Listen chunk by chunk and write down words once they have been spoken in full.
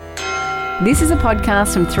This is a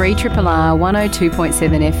podcast from 3RRR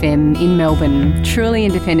 102.7 FM in Melbourne, truly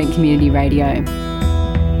independent community radio.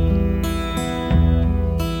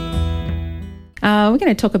 We're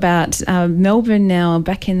going to talk about Melbourne now,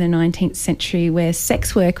 back in the 19th century, where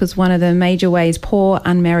sex work was one of the major ways poor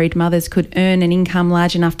unmarried mothers could earn an income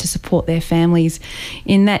large enough to support their families.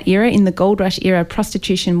 In that era, in the gold rush era,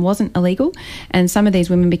 prostitution wasn't illegal, and some of these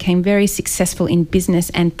women became very successful in business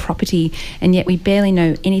and property, and yet we barely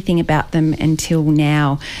know anything about them until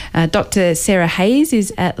now. Dr. Sarah Hayes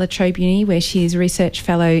is at La Trobe Uni, where she is Research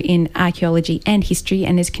Fellow in Archaeology and History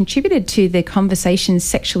and has contributed to the Conversations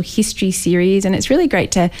Sexual History series, and it's really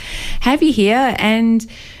great to have you here. And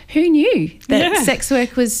who knew that sex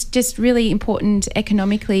work was just really important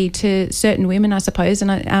economically to certain women, I suppose.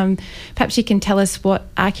 And perhaps you can tell us what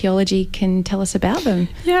archaeology can tell us about them.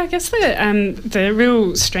 Yeah, I guess the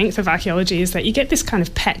real strength of archaeology is that you get this kind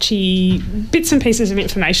of patchy bits and pieces of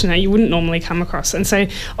information that you wouldn't normally come across. And so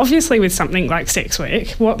obviously with something like sex work,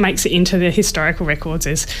 what makes it into the historical records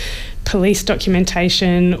is police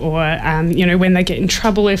documentation or, when they get in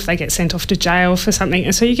trouble, if they get sent off to jail for something.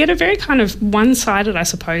 And so you get a very kind of one-sided, I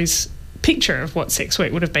suppose, picture of what sex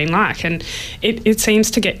work would have been like. And it seems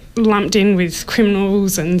to get lumped in with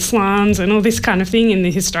criminals and slums and all this kind of thing in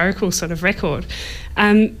the historical sort of record.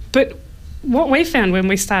 But what we found when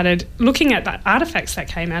we started looking at the artefacts that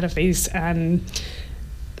came out of these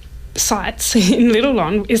sites in Little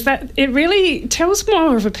Lon is that it really tells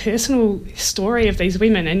more of a personal story of these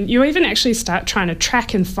women, and you even actually start trying to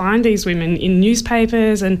track and find these women in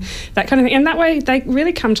newspapers and that kind of thing, and that way they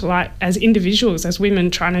really come to light as individuals, as women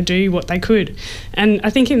trying to do what they could. And I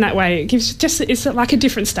think in that way it gives it's like a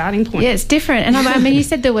different starting point. Yeah, it's different. And I mean, you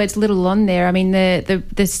said the words Little Lon there. I mean,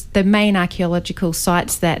 the main archaeological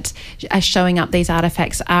sites that are showing up these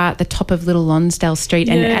artefacts are at the top of Little Lonsdale Street,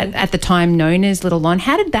 and at the time known as Little Lon.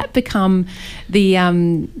 How did that become the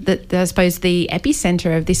I suppose the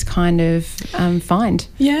epicentre of this kind of find?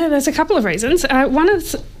 Yeah, there's a couple of reasons. One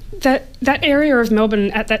is that area of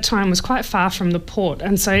Melbourne at that time was quite far from the port,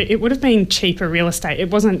 and so it would have been cheaper real estate.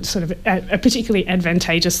 It wasn't sort of a particularly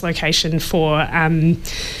advantageous location for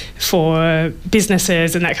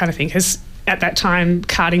businesses and that kind of thing, because at that time,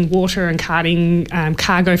 carting water and carting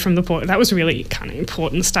cargo from the port, that was really kind of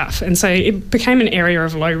important stuff. And so it became an area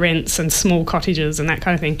of low rents and small cottages and that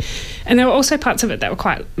kind of thing. And there were also parts of it that were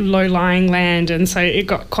quite low-lying land, and so it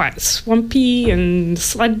got quite swampy and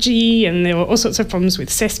sludgy, and there were all sorts of problems with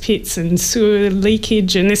cesspits and sewer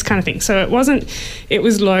leakage and this kind of thing. So it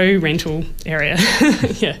was low rental area.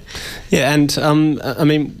 Yeah. Yeah, and I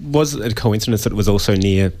mean, was it a coincidence that it was also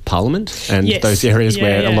near Parliament and those areas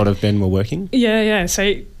where a lot of men were working? Yeah.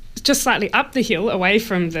 So just slightly up the hill, away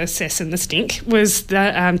from the cess and the stink, was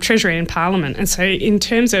the Treasury and Parliament. And so in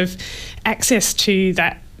terms of access to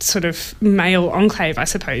that sort of male enclave, I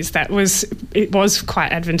suppose, it was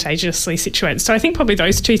quite advantageously situated. So I think probably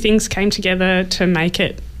those two things came together to make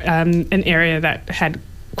it an area that had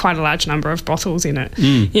quite a large number of brothels in it.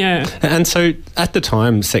 Yeah. And so at the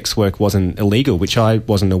time, sex work wasn't illegal, which I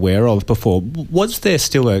wasn't aware of before. Was there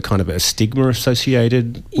still a kind of a stigma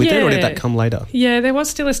associated with it, or did that come later? Yeah, there was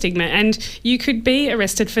still a stigma, and you could be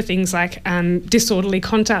arrested for things like disorderly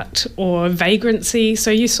conduct or vagrancy. So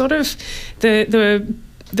you sort of,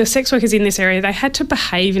 the sex workers in this area, they had to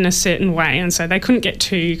behave in a certain way, and so they couldn't get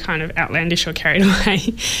too kind of outlandish or carried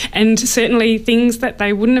away. And certainly things that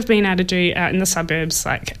they wouldn't have been able to do out in the suburbs,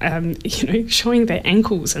 like showing their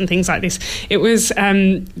ankles and things like this, it was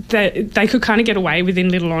that they could kind of get away with in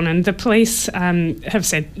Little Lon. And the police have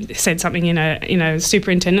said something in a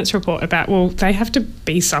superintendent's report about, well, they have to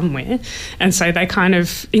be somewhere, and so they kind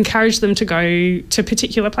of encourage them to go to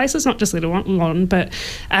particular places, not just Little Lon, but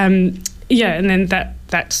and then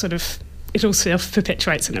that sort of, it all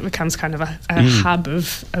self-perpetuates and it becomes kind of a hub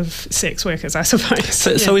of sex workers, I suppose.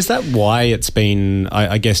 So is that why it's been,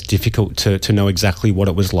 I guess, difficult to know exactly what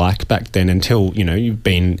it was like back then until, you've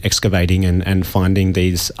been excavating and finding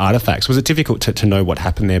these artefacts? Was it difficult to know what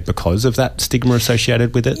happened there because of that stigma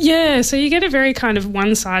associated with it? Yeah, so you get a very kind of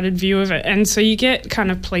one-sided view of it, and so you get kind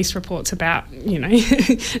of police reports about,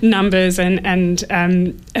 numbers and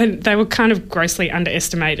they were kind of grossly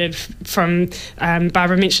underestimated. From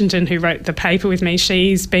Barbara Mitchington, who wrote the paper with me,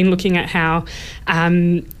 she's been looking at how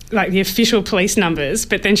like the official police numbers,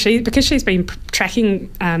 but then because she's been tracking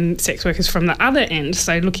sex workers from the other end,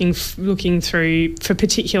 so looking through for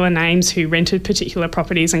particular names who rented particular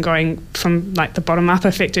properties and going from like the bottom up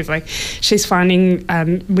effectively, she's finding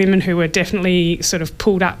women who were definitely sort of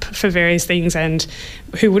pulled up for various things and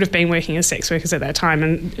who would have been working as sex workers at that time,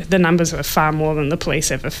 and the numbers were far more than the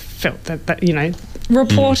police ever felt that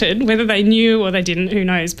reported. Whether they knew or they didn't, who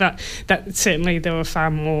knows, but that certainly there were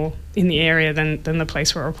far more in the area than the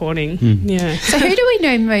police were reporting. Yeah. So who do we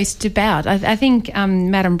know most about? I think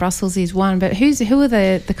Madame Brussels is one, but who are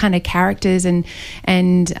the kind of characters and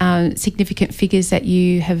significant figures that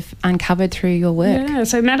you have uncovered through your work? Yeah,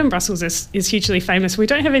 so Madame Brussels is hugely famous. We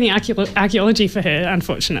don't have any archaeology for her,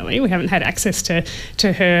 unfortunately. We haven't had access to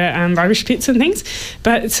her rubbish pits and things.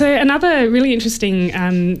 But so another really interesting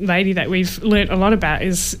lady that we've learnt a lot about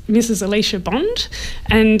is Mrs. Alicia Bond.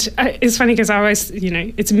 And it's funny because I always,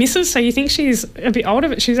 it's Mrs., so you think she's a bit older,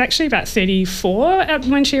 but she's actually about 34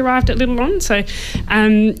 when she arrived at Little Lon. So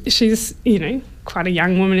she's, quite a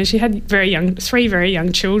young woman, and she had three very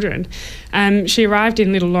young children. She arrived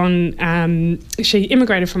in Little Lon, she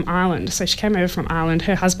immigrated from Ireland, so she came over from Ireland.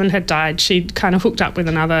 Her husband had died. She'd kind of hooked up with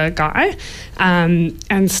another guy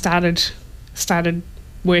and started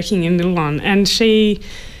working in Little Lon. And she,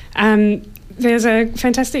 there's a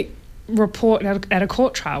fantastic report at a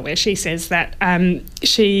court trial where she says that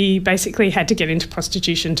she basically had to get into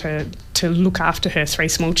prostitution to look after her three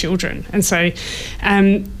small children. And so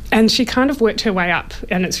and she kind of worked her way up,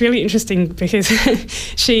 and it's really interesting because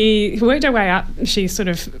she worked her way up. She sort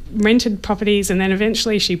of rented properties, and then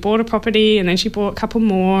eventually she bought a property, and then she bought a couple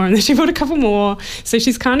more, and then she bought a couple more. So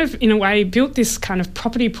she's kind of, in a way, built this kind of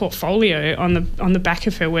property portfolio on the back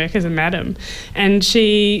of her work as a madam. And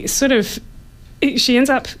she ends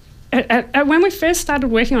up, when we first started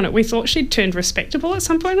working on it, we thought she'd turned respectable at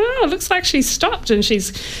some point. Oh, it looks like she's stopped and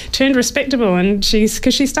she's turned respectable, and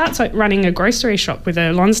because she starts running a grocery shop with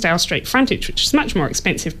a Lonsdale Street frontage, which is much more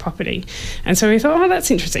expensive property. And so we thought, oh, that's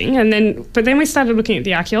interesting. But then we started looking at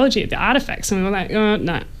the archaeology, at the artefacts, and we were like, oh,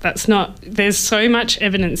 no, that's not. There's so much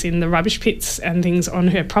evidence in the rubbish pits and things on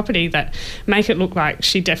her property that make it look like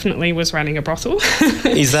she definitely was running a brothel.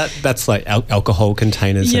 That's like alcohol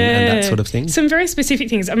containers and that sort of thing? Some very specific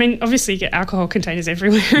things. I mean, obviously you get alcohol containers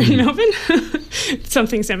everywhere in Melbourne. Some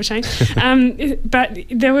things never change. But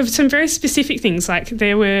there were some very specific things, like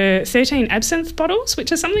there were 13 absinthe bottles,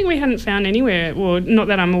 which is something we hadn't found anywhere, or not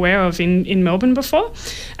that I'm aware of in Melbourne before,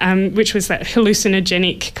 which was that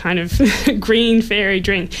hallucinogenic kind of green fairy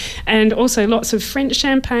drink. And also lots of French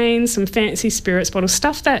champagne, some fancy spirits bottles,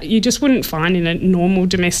 stuff that you just wouldn't find in a normal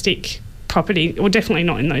domestic property, or definitely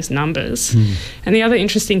not in those numbers. And the other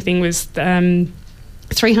interesting thing was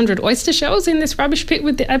 300 oyster shells in this rubbish pit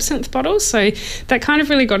with the absinthe bottles. So that kind of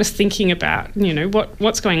really got us thinking about,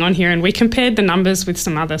 what's going on here. And we compared the numbers with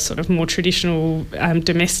some other sort of more traditional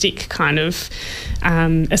domestic kind of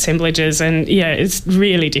assemblages. And, yeah, it's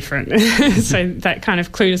really different. So that kind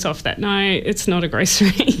of clued us off that, no, it's not a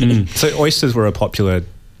grocery. So oysters were a popular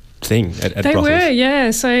thing at they brothels. Were,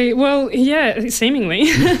 yeah. So, well, yeah, seemingly.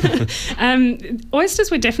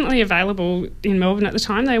 Oysters were definitely available in Melbourne at the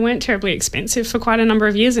time. They weren't terribly expensive for quite a number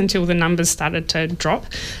of years until the numbers started to drop,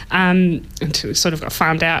 until it sort of got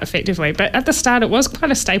farmed out effectively. But at the start, it was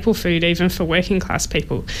quite a staple food even for working class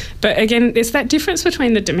people. But again, there's that difference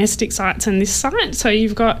between the domestic sites and this site. So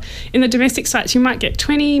you've got, in the domestic sites, you might get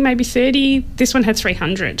 20, maybe 30. This one had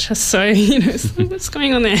 300. So, what's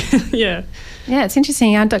going on there? Yeah. Yeah, it's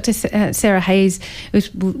interesting. Dr. Sarah Hayes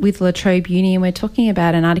was with La Trobe Uni, and we're talking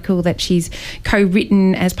about an article that she's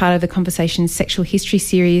co-written as part of the Conversation Sexual History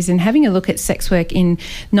series, and having a look at sex work in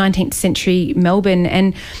 19th century Melbourne.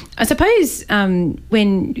 And I suppose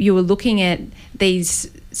when you were looking at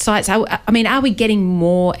these sites, are we getting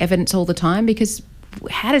more evidence all the time? Because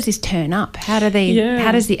how does this turn up? How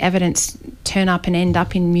does the evidence turn up and end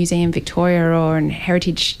up in Museum Victoria or in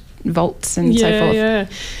heritage vaults and so forth? Yeah.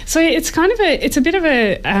 So it's kind of it's a bit of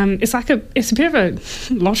a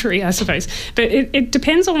lottery, I suppose. But it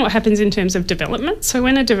depends on what happens in terms of development. So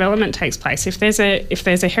when a development takes place, if there's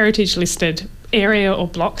a heritage listed area or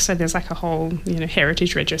block, so there's like a whole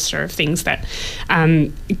heritage register of things that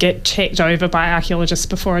get checked over by archaeologists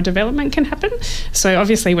before a development can happen. So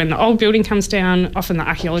obviously when the old building comes down, often the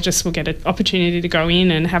archaeologists will get an opportunity to go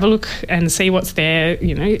in and have a look and see what's there,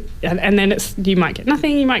 and then you might get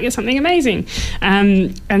nothing, you might get something amazing.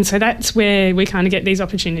 And so that's where we kind of get these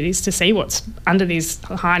opportunities to see what's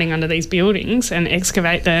hiding under these buildings and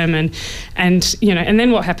excavate them, and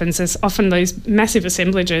then what happens is often those massive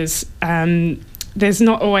assemblages there's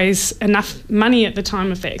not always enough money at the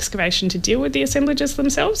time of the excavation to deal with the assemblages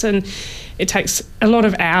themselves, and it takes a lot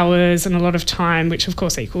of hours and a lot of time, which of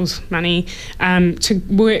course equals money, to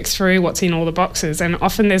work through what's in all the boxes. And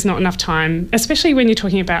often there's not enough time, especially when you're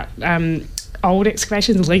talking about old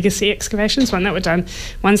excavations, legacy excavations, ones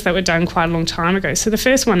that were done quite a long time ago. So the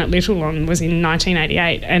first one at Littlelon was in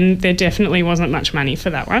 1988, and there definitely wasn't much money for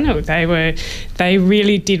that one. They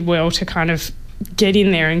really did well to kind of get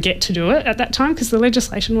in there and get to do it at that time, because the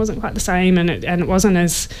legislation wasn't quite the same, and it wasn't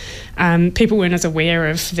as people weren't as aware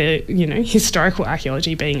of the historical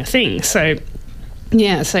archaeology being a thing. So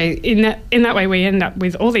in that way we end up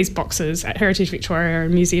with all these boxes at Heritage Victoria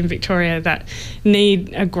and Museum Victoria that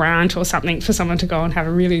need a grant or something for someone to go and have a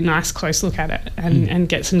really nice close look at it and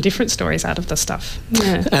get some different stories out of the stuff.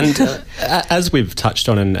 Yeah. And as we've touched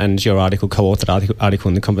on, and your co-authored article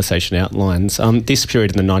in the conversation outlines, this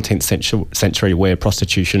period in the 19th century where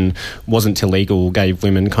prostitution wasn't illegal gave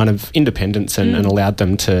women kind of independence and allowed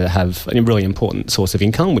them to have a really important source of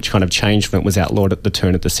income, which kind of changed when it was outlawed at the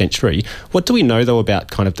turn of the century. What do we know, though,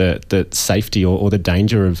 about kind of the safety or the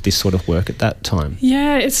danger of this sort of work at that time?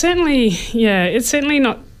 It's certainly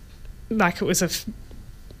not like it was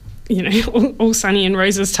all sunny and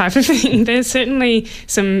roses type of thing. There's certainly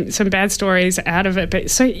some bad stories out of it,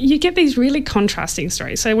 but so you get these really contrasting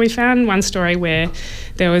stories. So we found one story where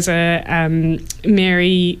there was a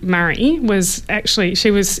Mary Murray was actually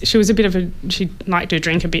she was a bit of she liked to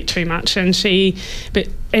drink a bit too much, but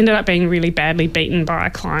ended up being really badly beaten by a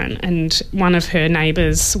client, and one of her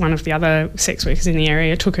neighbours, one of the other sex workers in the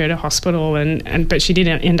area, took her to hospital, but she did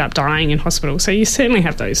end up dying in hospital. So you certainly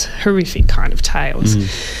have those horrific kind of tales.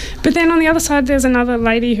 But then on the other side, there's another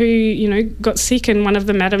lady who, got sick, and one of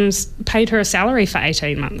the madams paid her a salary for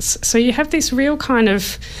 18 months. So you have this real kind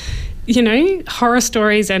of, horror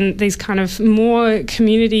stories and these kind of more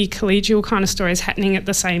community collegial kind of stories happening at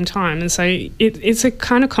the same time. And so it's a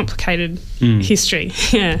kind of complicated history.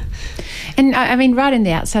 Yeah. And I mean, right in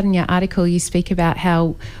the outset in your article, you speak about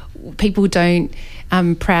how people don't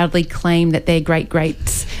proudly claim that their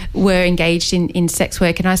great-greats were engaged in sex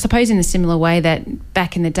work. And I suppose in a similar way that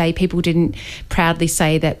back in the day, people didn't proudly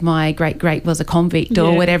say that my great-great was a convict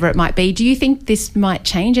or whatever it might be. Do you think this might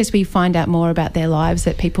change as we find out more about their lives,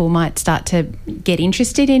 that people might start to get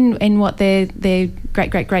interested in what their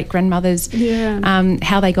great-great-great-grandmothers,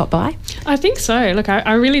 how they got by? I think so. Look,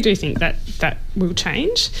 I really do think that will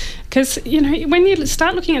change, because, when you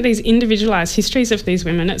start looking at these individualised histories of these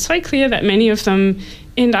women, it's so clear that many of them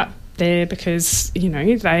end up there because,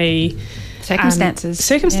 they...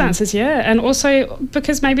 Circumstances, and also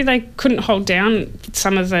because maybe they couldn't hold down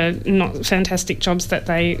some of the not fantastic jobs that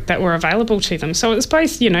were available to them. So it's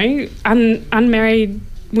both, unmarried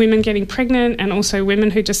women getting pregnant, and also women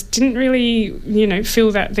who just didn't really,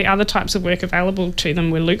 feel that the other types of work available to them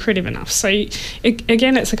were lucrative enough. So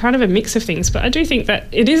again, it's a kind of a mix of things, but I do think that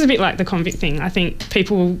it is a bit like the convict thing. I think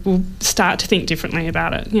people will start to think differently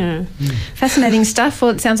about it. Yeah. Fascinating stuff.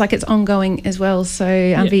 Well, it sounds like it's ongoing as well, so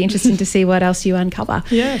it'll be interesting to see what else you uncover.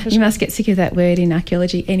 Yeah, for sure. You must get sick of that word in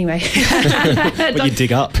archaeology anyway. What you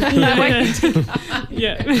dig up. Anyway,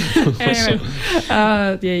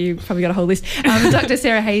 you've probably got a whole list. Dr.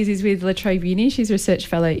 Sarah Hayes is with La Trobe Uni. She's a research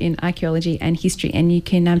fellow in archaeology and history, and you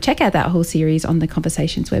can check out that whole series on the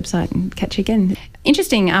Conversations website and catch you again.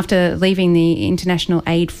 Interesting, after leaving the international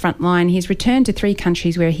aid frontline, he's returned to 3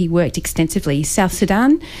 countries where he worked extensively: South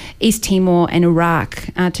Sudan, East Timor and Iraq,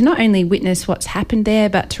 to not only witness what's happened there,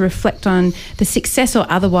 but to reflect on the success or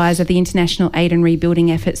otherwise of the international aid and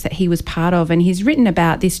rebuilding efforts that he was part of. And he's written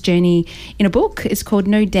about this journey in a book. It's called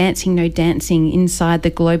No Dancing, Inside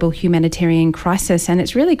the Global Humanitarian Crisis. And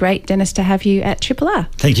it's really great, Dennis, to have you at Triple R.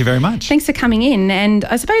 Thank you very much. Thanks for coming in. And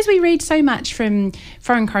I suppose we read so much from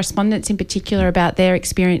foreign correspondents in particular about their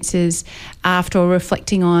experiences after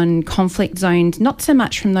reflecting on conflict zones, not so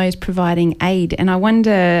much from those providing aid. And I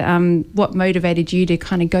wonder what motivated you to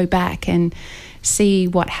kind of go back and see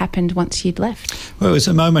what happened once you'd left. Well, it was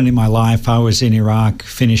a moment in my life. I was in Iraq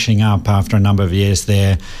finishing up after a number of years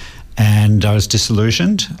there, and I was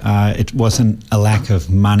disillusioned. It wasn't a lack of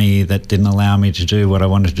money that didn't allow me to do what I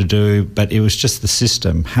wanted to do, but it was just the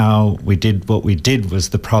system. How we did what we did was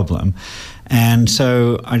the problem. And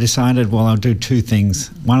so I decided, well, I'll do 2 things.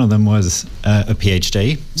 One of them was a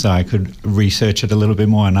PhD, so I could research it a little bit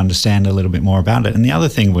more and understand a little bit more about it. And the other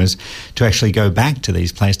thing was to actually go back to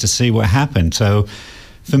these places to see what happened. So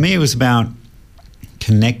for me, it was about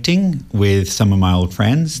connecting with some of my old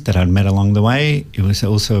friends that I'd met along the way. It was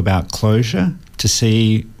also about closure, to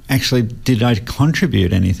see, actually, did I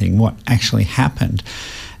contribute anything? What actually happened?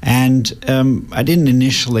 And I didn't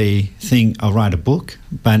initially think I'll write a book,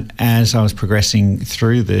 but as I was progressing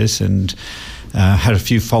through this and had a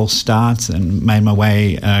few false starts and made my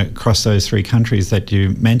way across those 3 countries that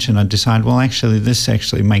you mentioned, I decided, well, actually, this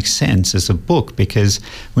actually makes sense as a book, because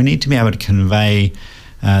we need to be able to convey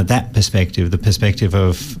that perspective, the perspective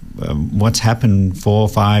of what's happened 4,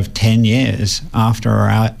 5, 10 years after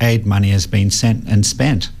our aid money has been sent and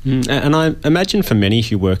spent. And I imagine for many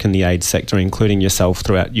who work in the aid sector, including yourself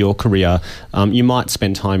throughout your career, you might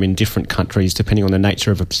spend time in different countries depending on the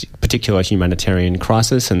nature of a particular humanitarian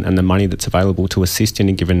crisis and the money that's available to assist in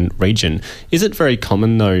a given region. Is it very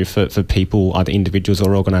common, though, for people, either individuals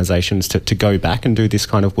or organisations, to go back and do this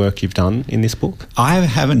kind of work you've done in this book? I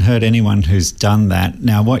haven't heard anyone who's done that.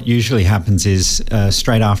 Now, what usually happens is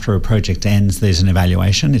straight after a project ends, there's an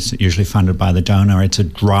evaluation. It's usually funded by the donor. It's a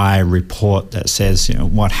dry report that says,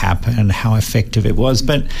 what happened, how effective it was.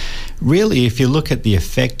 But really, if you look at the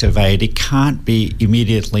effect of aid, it can't be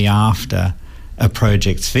immediately after a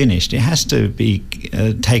project's finished. It has to be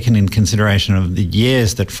taken in consideration of the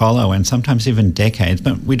years that follow, and sometimes even decades.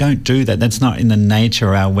 But we don't do that. That's not in the nature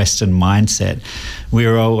of our Western mindset.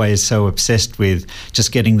 We're always so obsessed with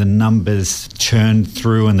just getting the numbers churned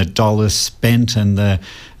through and the dollars spent and the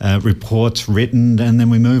reports written, and then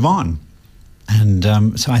we move on. And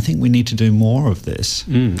so I think we need to do more of this.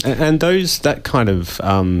 And that kind of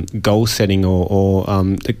goal setting or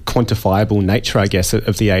the quantifiable nature, I guess,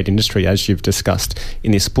 of the aid industry, as you've discussed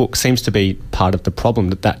in this book, seems to be part of the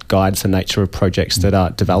problem, that guides the nature of projects that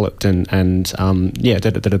are developed and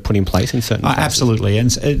that are put in place in certain places. Absolutely.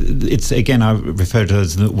 And it's, again, I refer to it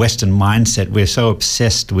as the Western mindset. We're so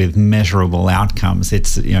obsessed with measurable outcomes.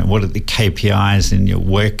 It's, what are the KPIs in your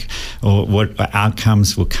work, or what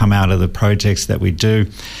outcomes will come out of the projects that we do,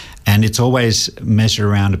 and it's always measured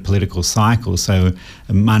around a political cycle. So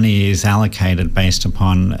money is allocated based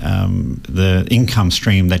upon the income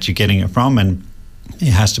stream that you're getting it from, and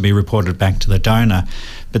it has to be reported back to the donor.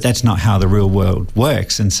 But that's not how the real world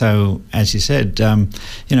works. And so, as you said,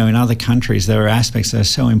 in other countries, there are aspects that are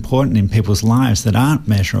so important in people's lives that aren't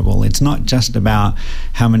measurable. It's not just about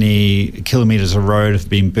how many kilometres of road have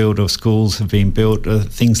been built or schools have been built, or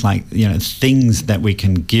things like, things that we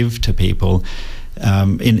can give to people.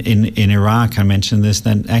 In Iraq, I mentioned this,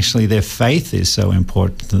 that actually their faith is so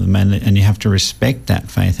important to them, and you have to respect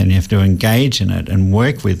that faith, and you have to engage in it and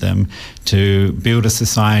work with them to build a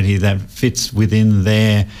society that fits within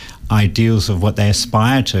their ideals of what they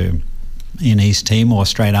aspire to. In East Timor,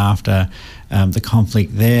 straight after the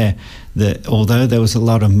conflict there, that although there was a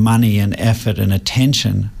lot of money and effort and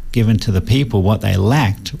attention given to the people, what they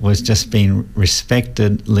lacked was just being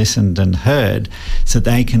respected, listened and heard, so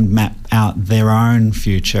they can map out their own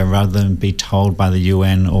future rather than be told by the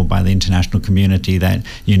UN or by the international community that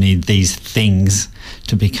you need these things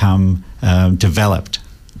to become developed.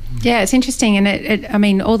 Yeah, it's interesting.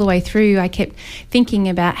 And all the way through, I kept thinking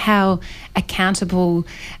about how accountable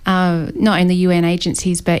not only UN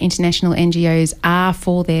agencies but international NGOs are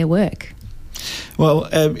for their work. Well,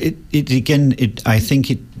 I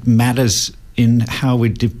think it matters in how we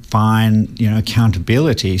define,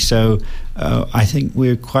 accountability. So I think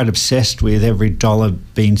we're quite obsessed with every dollar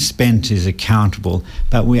being spent is accountable.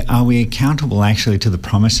 But are we accountable actually to the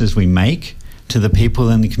promises we make to the people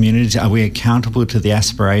in the communities? Are we accountable to the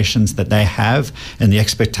aspirations that they have and the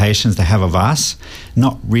expectations they have of us?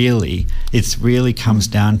 Not really. It really comes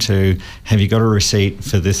down to, have you got a receipt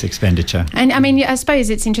for this expenditure? And I suppose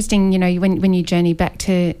it's interesting, when you journey back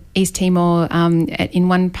to East Timor, in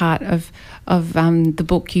one part of the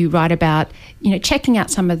book you write about, checking out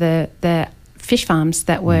some of the fish farms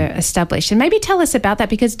that were established. And maybe tell us about that,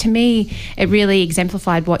 because to me it really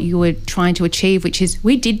exemplified what you were trying to achieve, which is,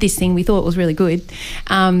 we did this thing, we thought it was really good,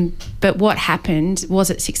 but what happened? Was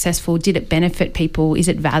it successful? Did it benefit people? Is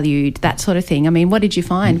it valued? That sort of thing. What did you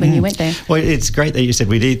find when you went there? Well, it's great that you said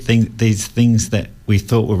we did these things that we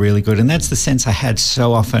thought were really good, and that's the sense I had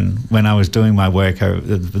so often when I was doing my work over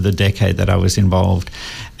the decade that I was involved.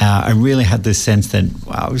 I really had this sense that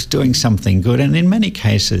I was doing something good, and in many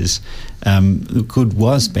cases the good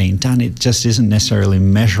was being done. It just isn't necessarily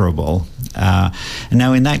measurable. And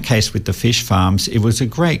now in that case with the fish farms, it was a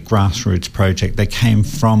great grassroots project that came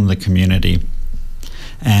from the community.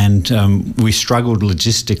 And we struggled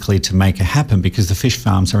logistically to make it happen, because the fish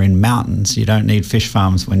farms are in mountains. You don't need fish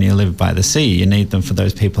farms when you live by the sea. You need them for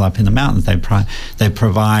those people up in the mountains. They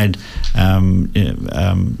provide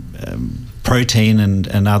protein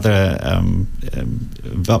and other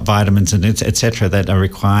vitamins and etc. that are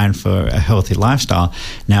required for a healthy lifestyle.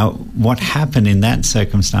 Now, what happened in that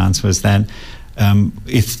circumstance was that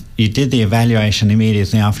if you did the evaluation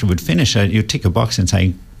immediately after we'd finish it, you'd tick a box and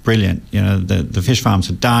say, brilliant. You know, the fish farms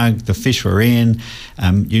were dug, the fish were in.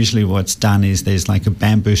 Usually what's done is there's like a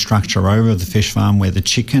bamboo structure over the fish farm where the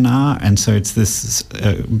chicken are, and so it's this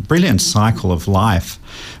brilliant cycle of life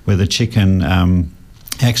where the chicken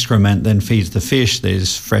excrement then feeds the fish.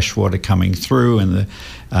 There's fresh water coming through, and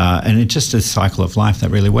it's just a cycle of life that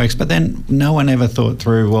really works. But then no one ever thought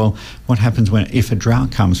through, well, what happens if a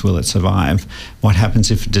drought comes? Will it survive? What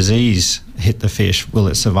happens if disease hit the fish? Will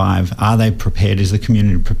it survive? Are they prepared? Is the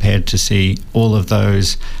community prepared to see all of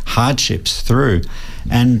those hardships through?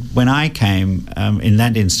 And when I came, in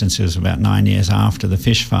that instance, it was about 9 years after the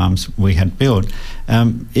fish farms we had built,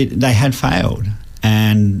 they had failed.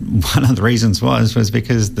 And one of the reasons was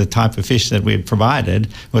because the type of fish that we had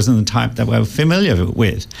provided wasn't the type that we were familiar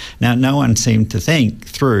with. Now, no one seemed to think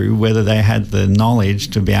through whether they had the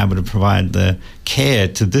knowledge to be able to provide the care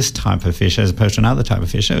to this type of fish as opposed to another type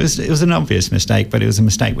of fish. It was an obvious mistake, but it was a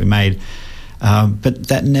mistake we made. But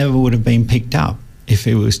that never would have been picked up if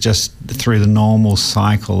it was just through the normal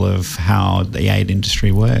cycle of how the aid industry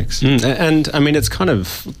works. And I mean, it's kind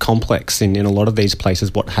of complex in a lot of these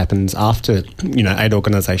places what happens after, aid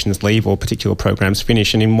organisations leave or particular programs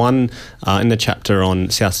finish. And in one, in the chapter on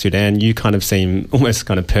South Sudan, you kind of seem almost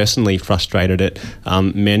kind of personally frustrated at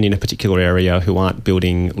men in a particular area who aren't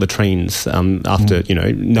building latrines after,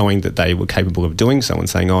 knowing that they were capable of doing so and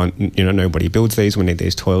saying, nobody builds these, we need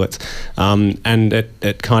these toilets. And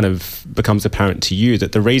it kind of becomes apparent to you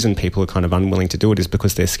that the reason people are kind of unwilling to do it is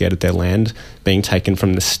because they're scared of their land being taken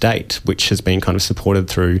from the state, which has been kind of supported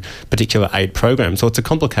through particular aid programs. So it's a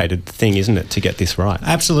complicated thing, isn't it, to get this right?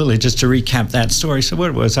 Absolutely. Just to recap that story. So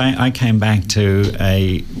what it was, I came back to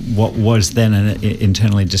what was then an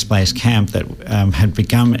internally displaced camp that had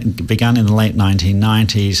begun in the late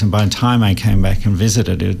 1990s, and by the time I came back and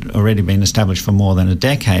visited, it had already been established for more than a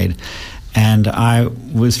decade. And I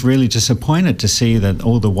was really disappointed to see that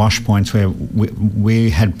all the wash points where we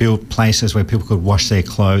had built places where people could wash their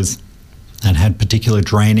clothes and had particular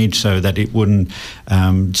drainage so that it wouldn't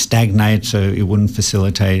stagnate, so it wouldn't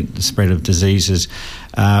facilitate the spread of diseases.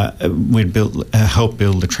 We'd helped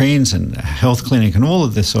build latrines and a health clinic and all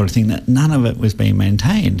of this sort of thing, that none of it was being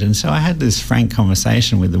maintained. And so I had this frank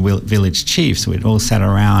conversation with the village chiefs. We'd all sat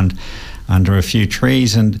around under a few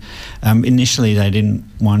trees, and initially they didn't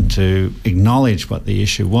want to acknowledge what the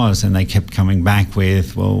issue was, and they kept coming back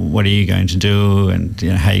with, well, what are you going to do, and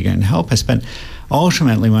how are you going to help us? But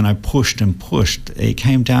ultimately, when I pushed and pushed, it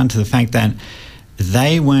came down to the fact that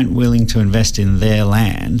they weren't willing to invest in their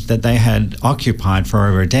land that they had occupied for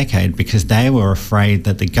over a decade because they were afraid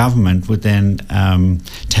that the government would then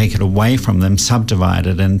take it away from them, subdivide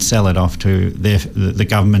it and sell it off to the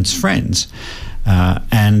government's friends.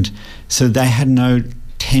 And so they had no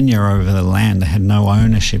tenure over the land, they had no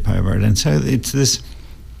ownership over it. And so it's this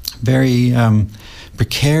very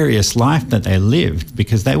precarious life that they lived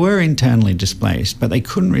because they were internally displaced, but they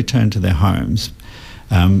couldn't return to their homes.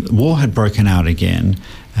 War had broken out again.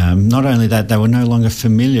 Not only that, they were no longer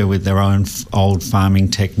familiar with their own old farming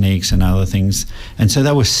techniques and other things. And so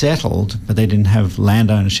they were settled, but they didn't have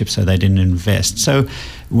land ownership, so they didn't invest. So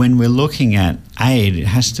when we're looking at aid, it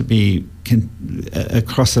has to be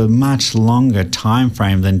across a much longer time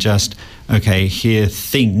frame than just, okay, here are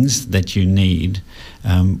things that you need.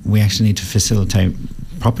 We actually need to facilitate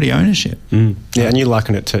property ownership. Yeah, and you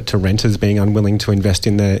liken it to renters being unwilling to invest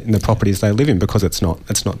in the properties they live in because it's not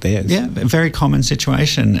theirs. Yeah, a very common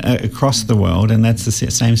situation across the world, and that's the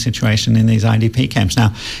same situation in these IDP camps.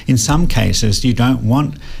 Now, in some cases, you don't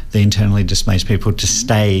want the internally displaced people to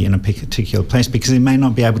stay in a particular place because they may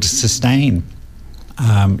not be able to sustain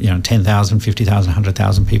 10,000, 50,000,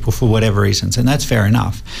 100,000 people for whatever reasons, and that's fair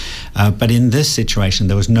enough. But in this situation,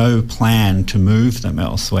 there was no plan to move them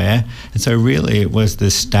elsewhere, and so really it was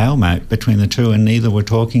this stalemate between the two, and neither were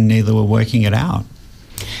talking, neither were working it out.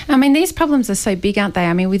 I mean, these problems are so big, aren't they?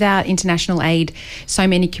 I mean, without international aid, so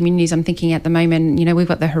many communities, I'm thinking at the moment, we've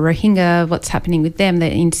got the Rohingya, what's happening with them,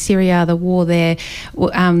 in Syria, the war there,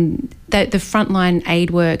 the frontline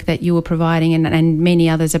aid work that you were providing and many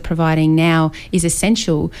others are providing now is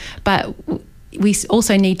essential, but we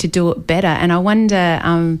also need to do it better. And I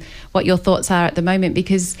wonder what your thoughts are at the moment,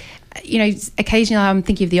 because occasionally I'm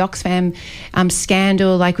thinking of the Oxfam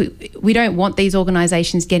scandal. Like we don't want these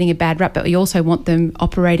organisations getting a bad rap, but we also want them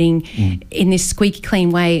operating in this squeaky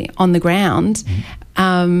clean way on the ground.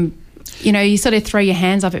 you sort of throw your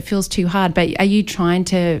hands up, it feels too hard, but are you trying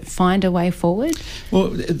to find a way forward? Well,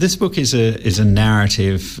 this book is a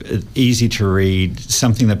narrative, easy to read,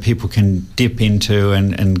 something that people can dip into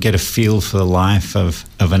and get a feel for the life of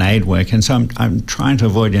an aid worker. And so I'm trying to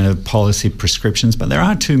avoid policy prescriptions, but there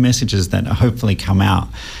are two messages that hopefully come out.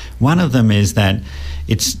 One of them is that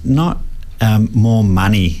it's not more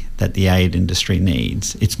money that the aid industry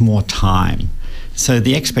needs, it's more time. So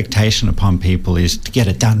the expectation upon people is to get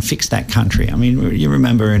it done, fix that country. I mean, you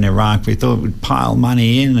remember in Iraq, we thought we'd pile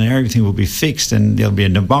money in and everything will be fixed and there'll be a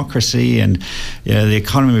democracy and the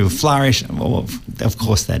economy will flourish. Well, of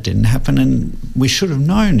course that didn't happen, and we should have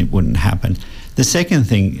known it wouldn't happen. The second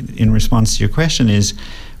thing, in response to your question, is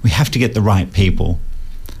we have to get the right people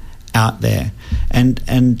out there.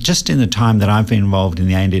 And just in the time that I've been involved in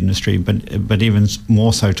the aid industry, but even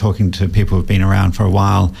more so talking to people who've been around for a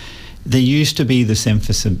while, there used to be this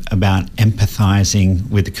emphasis about empathising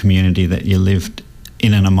with the community that you lived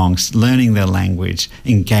in and amongst, learning their language,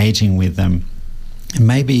 engaging with them. And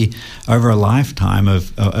maybe over a lifetime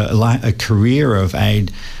of a career of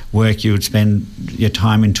aid work, you would spend your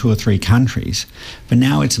time in 2 or 3 countries. But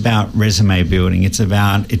now it's about resume building. It's the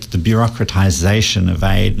bureaucratization of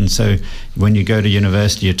aid. And so when you go to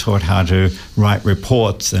university, you're taught how to write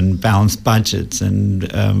reports and balance budgets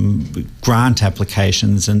and grant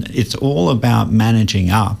applications. And it's all about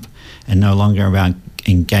managing up and no longer about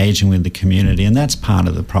engaging with the community. And that's part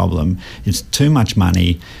of the problem. It's too much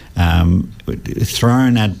money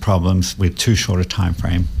thrown at problems with too short a time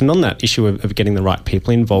frame. And on that issue of getting the right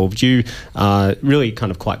people involved, you are really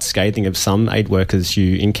kind of quite scathing of some aid workers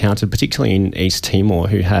you encountered, particularly in East Timor,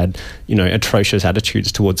 who had, atrocious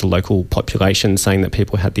attitudes towards the local population, saying that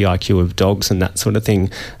people had the IQ of dogs and that sort of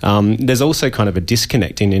thing. There's also kind of a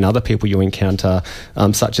disconnect in other people you encounter,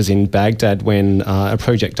 such as in Baghdad, when a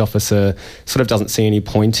project officer sort of doesn't see any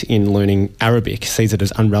point in learning Arabic, sees it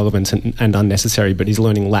as irrelevant and unnecessary, but he's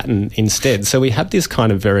learning Latin instead. So we have this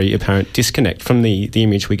kind of very apparent disconnect from the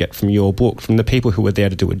image we get from your book, from the people who are there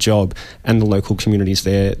to do a job and the local communities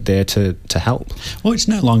there to help. Well, it's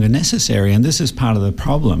no longer necessary, and this is part of the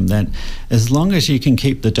problem, that as long as you can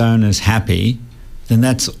keep the donors happy, then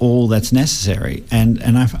that's all that's necessary. And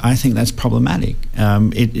I think that's problematic.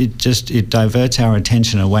 It diverts our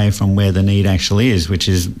attention away from where the need actually is, which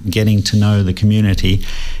is getting to know the community,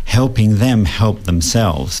 helping them help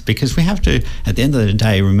themselves. Because we have to, at the end of the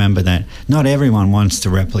day, remember that not everyone wants to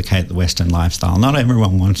replicate the Western lifestyle. Not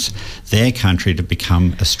everyone wants their country to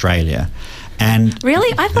become Australia. And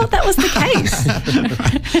really? I thought that was the case.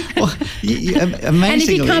 Well, amazingly, and if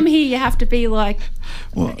you come here, you have to be like,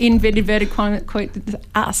 inverted quote,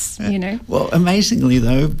 us, Well, amazingly,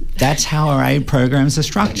 though, that's how our aid programs are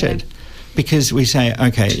structured. Because we say,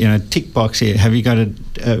 okay, tick box here. Have you got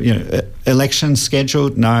elections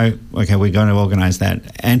scheduled? No. Okay, we're going to organise that.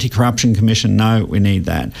 Anti-Corruption Commission? No, we need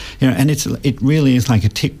that. And it really is like a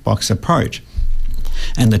tick box approach.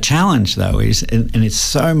 And the challenge, though, is, and it's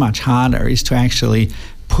so much harder, is to actually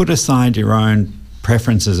put aside your own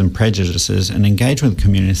preferences and prejudices and engage with the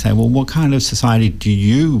community and say, well, what kind of society do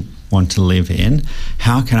you want to live in?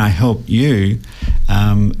 How can I help you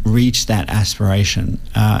reach that aspiration?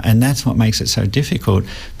 And that's what makes it so difficult.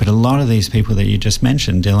 But a lot of these people that you just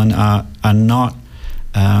mentioned, Dylan, are not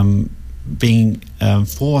being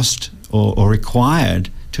forced or required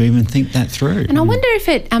to even think that through. And I wonder if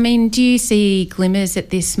do you see glimmers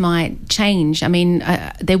that this might change?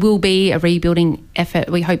 There will be a rebuilding effort,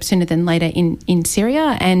 we hope sooner than later, in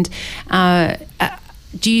Syria. And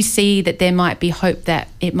do you see that there might be hope that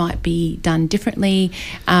it might be done differently?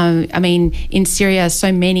 In Syria,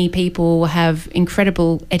 so many people have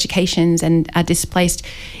incredible educations and are displaced.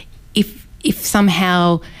 If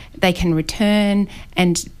somehow they can return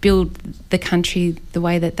and build the country the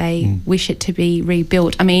way that they wish it to be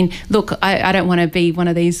rebuilt. Look, I don't want to be one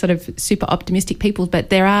of these sort of super optimistic people, but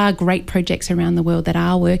there are great projects around the world that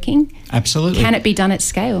are working. Absolutely. Can it be done at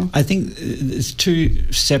scale? I think there's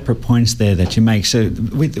two separate points there that you make. So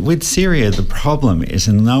with Syria, the problem is,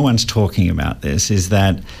 and no one's talking about this, is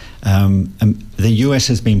that the US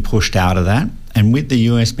has been pushed out of that. And with the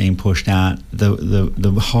US being pushed out,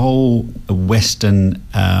 the whole Western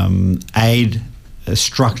aid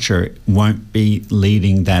structure won't be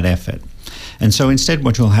leading that effort. And so instead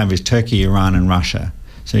what you'll have is Turkey, Iran and Russia.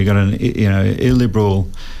 So you've got an illiberal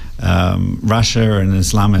Russia and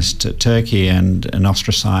Islamist Turkey and an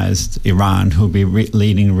ostracised Iran who will be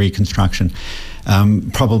leading reconstruction,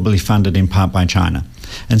 probably funded in part by China.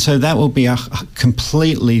 And so that will be a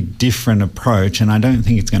completely different approach, and I don't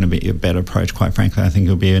think it's going to be a better approach, quite frankly. I think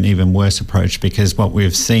it'll be an even worse approach, because what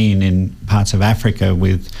we've seen in parts of Africa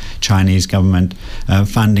with Chinese government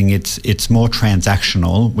funding, it's more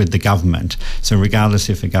transactional with the government. So regardless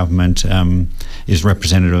if the government is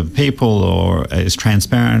representative of people or is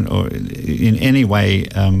transparent or in any way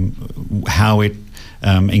how it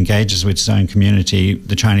engages with its own community,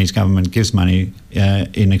 the Chinese government gives money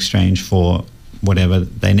in exchange for whatever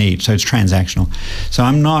they need. So it's transactional. So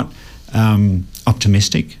I'm not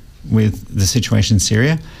optimistic with the situation in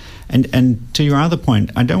Syria. And to your other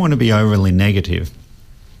point, I don't want to be overly negative.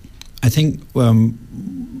 I think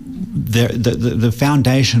the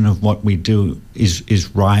foundation of what we do is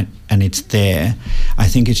right, and it's there. I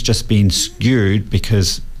think it's just been skewed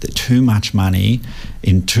because too much money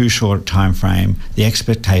in too short a time frame. The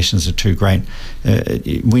expectations are too great.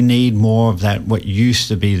 We need more of that, what used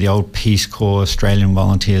to be the old Peace Corps, Australian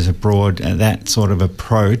volunteers abroad, that sort of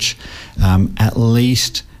approach, at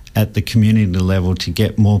least at the community level, to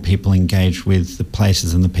get more people engaged with the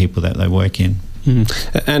places and the people that they work in.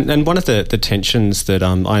 And one of the tensions that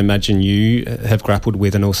I imagine you have grappled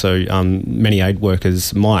with, and also many aid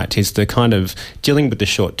workers might, is the kind of dealing with the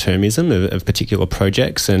short-termism of particular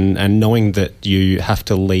projects and knowing that you have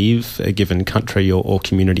to leave a given country or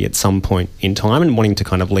community at some point in time, and wanting to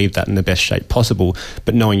kind of leave that in the best shape possible,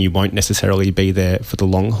 but knowing you won't necessarily be there for the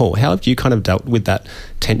long haul. How have you kind of dealt with that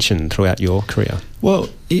tension throughout your career? Well,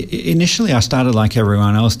 initially I started like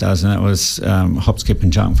everyone else does, and that was hop, skip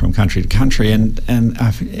and jump from country to country, and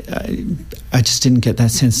I just didn't get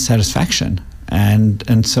that sense of satisfaction.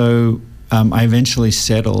 And so I eventually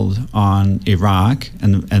settled on Iraq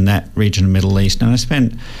and that region of the Middle East, and I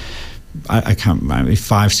spent, I can't remember,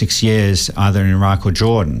 5-6 years either in Iraq or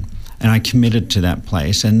Jordan. And I committed to that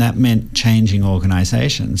place, and that meant changing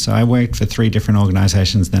organisations. So I worked for 3 different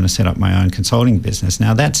organisations, then I set up my own consulting business.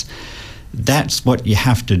 Now that's what you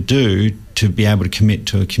have to do to be able to commit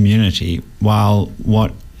to a community, while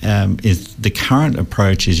what is the current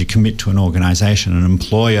approach is you commit to an organisation, an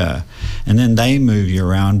employer, and then they move you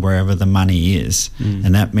around wherever the money is.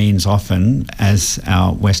 And that means often, as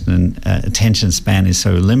our Western attention span is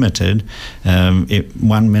so limited,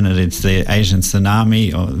 1 minute it's the Asian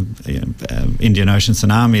tsunami or Indian Ocean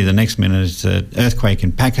tsunami, the next minute it's an earthquake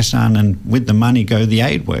in Pakistan, and with the money go the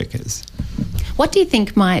aid workers. What do you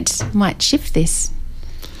think might shift this?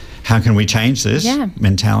 How can we change this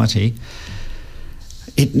mentality?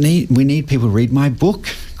 We need people to read my book,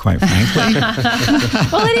 quite frankly.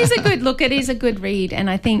 Well, it is a good look. It is a good read. And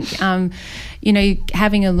I think,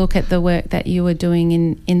 having a look at the work that you were doing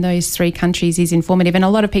in those 3 countries is informative. And a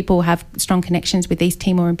lot of people have strong connections with East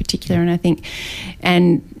Timor in particular.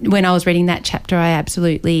 And when I was reading that chapter, I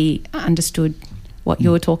absolutely understood what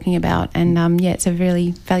you're talking about. And, it's a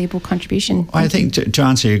really valuable contribution. I think to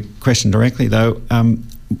answer your question directly, though,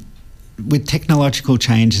 with technological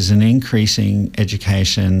changes and increasing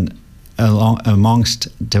education amongst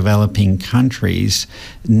developing countries,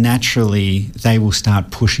 naturally they will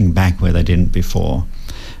start pushing back where they didn't before.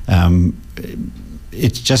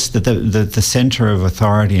 It's just that the centre of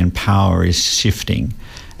authority and power is shifting.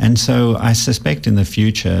 And so I suspect in the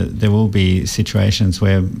future there will be situations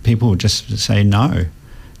where people will just say, no,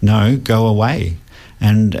 go away.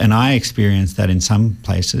 And I experienced that in some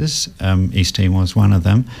places. East Timor was one of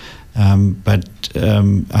them. But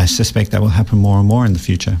I suspect that will happen more and more in the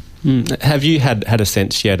future. Have you had a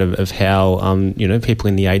sense yet of how people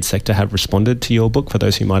in the aid sector have responded to your book, for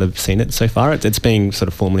those who might have seen it so far? It's being sort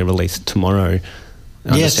of formally released tomorrow.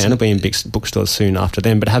 I understand it'll be in big bookstores soon after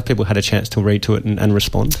then, but have people had a chance to read to it and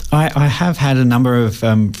respond? I have had a number of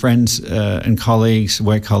friends and colleagues,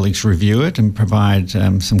 work colleagues, review it and provide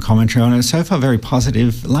some commentary on it. So far very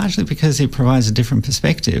positive, largely because it provides a different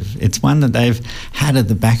perspective. It's one that they've had at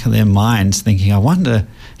the back of their minds thinking, I wonder,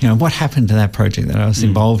 what happened to that project that I was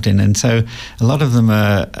involved in? And so a lot of them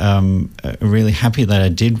are really happy that I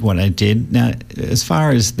did what I did. Now, as far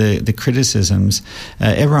as the criticisms,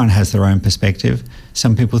 everyone has their own perspective.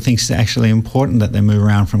 Some people think it's actually important that they move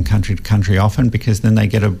around from country to country often, because then they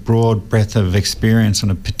get a broad breadth of experience on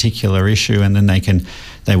a particular issue, and then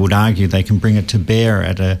they would argue they can bring it to bear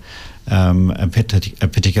at a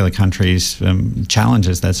particular country's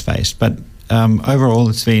challenges that's faced. But overall,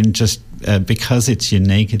 it's been just because it's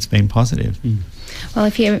unique, it's been positive. Well,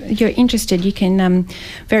 if you're interested, you can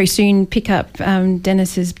very soon pick up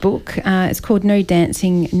Dennis's book. It's called No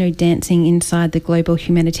Dancing Inside the Global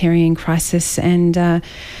Humanitarian Crisis. And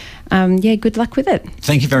good luck with it.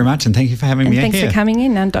 Thank you very much, and thank you for having me here. Thanks for coming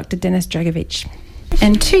in. I'm Dr. Dennis Dragovic.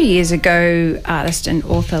 And 2 years ago, artist and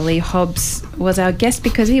author Leigh Hobbs was our guest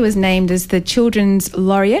because he was named as the Children's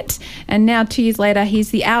Laureate. And now 2 years later, he's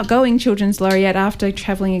the outgoing Children's Laureate after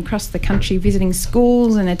travelling across the country, visiting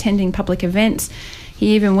schools and attending public events.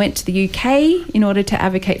 He even went to the UK in order to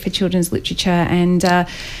advocate for children's literature, and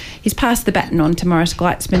he's passed the baton on to Morris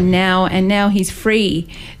Gleitzman now, and now he's free.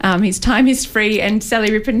 His time is free. And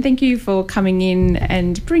Sally Rippin, thank you for coming in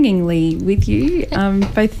and bringing Leigh with you.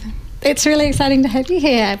 Both. It's really exciting to have you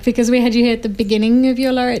here because we had you here at the beginning of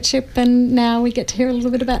your laureateship, and now we get to hear a little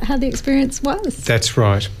bit about how the experience was. That's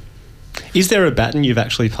right. Is there a baton you've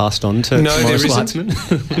actually passed on to Morris Gleitzman?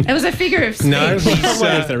 It was a figure of speech. No,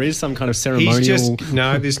 if there is some kind of ceremonial...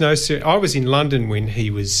 there's no... I was in London when he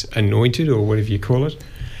was anointed, or whatever you call it,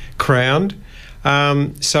 crowned.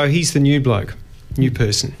 So he's the new bloke, new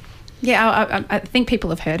person. Yeah, I think people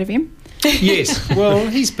have heard of him. Yes, well,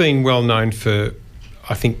 he's been well known for,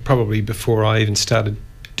 I think, probably before I even started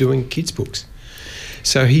doing kids' books.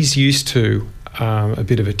 So he's used to a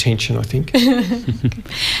bit of attention, I think. And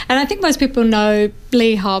I think most people know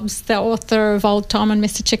Leigh Hobbs, the author of Old Tom and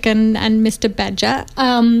Mr. Chicken and Mr. Badger.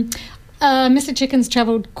 Mr. Chicken's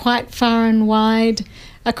travelled quite far and wide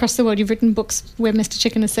across the world. You've written books where Mr.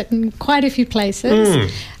 Chicken is set in quite a few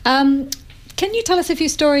places. Can you tell us a few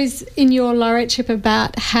stories in your laureateship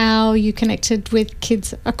about how you connected with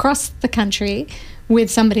kids across the country with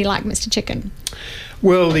somebody like Mr. Chicken?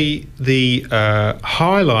 Well, the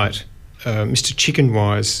highlight, Mr.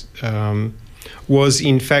 Chicken-wise, was,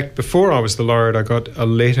 in fact, before I was the laureate, I got a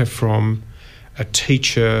letter from a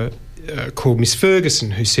teacher called Miss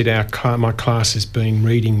Ferguson, who said my class has been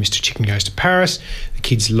reading Mr. Chicken Goes to Paris. The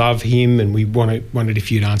kids love him, and we wondered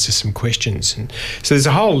if you'd answer some questions. And so there's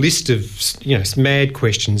a whole list of mad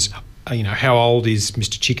questions. How old is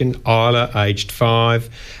Mr. Chicken? Isla, aged 5.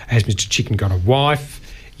 Has Mr. Chicken got a wife?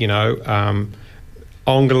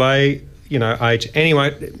 Anglais, age. Anyway,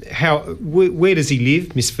 where does he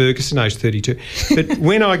live? Miss Ferguson, age 32. But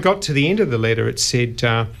when I got to the end of the letter, it said,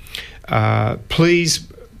 please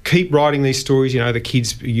keep writing these stories, the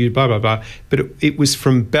kids, blah, blah, blah. But it was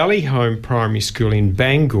from Ballyholme Primary School in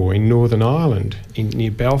Bangor in Northern Ireland, near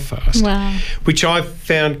Belfast. Wow. Which I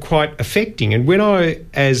found quite affecting. And when I,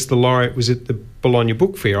 as the laureate, was at the Bologna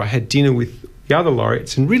Book Fair, I had dinner with the other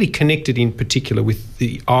laureates and really connected in particular with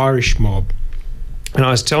the Irish mob. And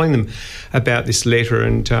I was telling them about this letter,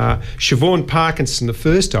 and Siobhan Parkinson, the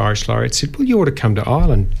first Irish laureate, said, well, you ought to come to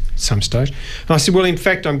Ireland at some stage. And I said, well, in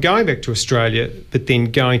fact, I'm going back to Australia, but then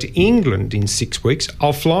going to England in 6 weeks.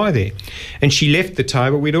 I'll fly there. And she left the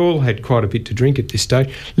table. We'd all had quite a bit to drink at this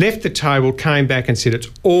stage. Left the table, came back and said, it's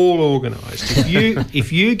all organised.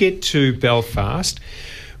 If you get to Belfast,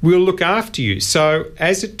 we'll look after you. So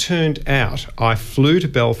as it turned out, I flew to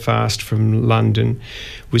Belfast from London,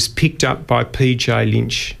 was picked up by PJ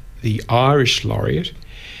Lynch, the Irish laureate,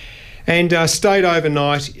 and stayed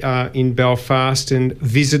overnight in Belfast and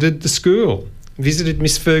visited the school, visited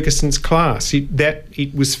Miss Ferguson's class.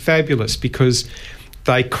 It was fabulous because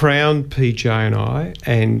they crowned PJ and I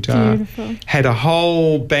and had a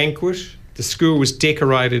whole banquet. The school was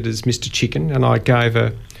decorated as Mr. Chicken, and I gave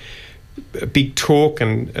a big talk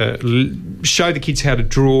and show the kids how to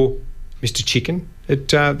draw Mr. Chicken.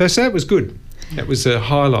 That was good. That was a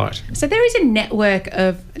highlight. So there is a network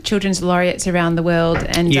of children's laureates around the world,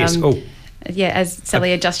 and yes. As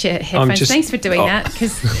Sally adjusts your headphones. Thanks for doing that,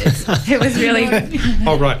 because it was really.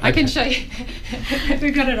 Oh right, I can show you.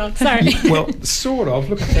 We've got it on. Sorry. Well, sort of.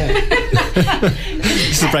 Look at that.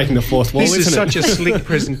 This is breaking the fourth wall. This is isn't such a slick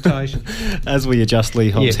presentation. As we adjust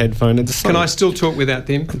Leigh Hobbs' headphone, can I still talk without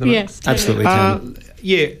them? For the yes, totally.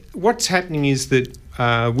 Absolutely. What's happening is that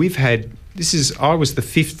we've had. I was the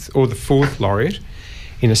 5th or the 4th laureate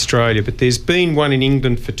in Australia, but there's been one in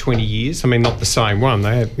England for 20 years. I mean, not the same one.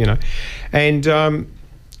 They have, and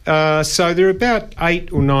so there are about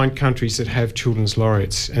 8 or 9 countries that have children's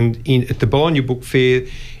laureates. And at the Bologna Book Fair,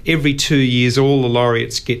 every 2 years, all the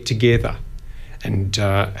laureates get together and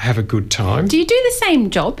have a good time. Do you do the same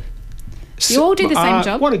job? You all do the same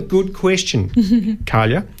job? What a good question,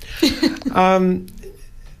 Kalia.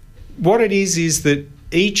 What it is that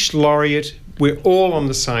each laureate, we're all on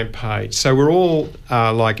the same page. So we're all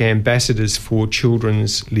like ambassadors for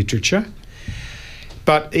children's literature.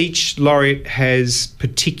 But each laureate has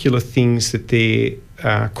particular things that they're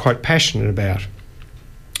quite passionate about.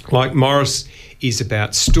 Like Morris is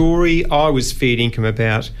about story. I was fair income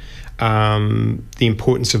about the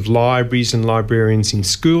importance of libraries and librarians in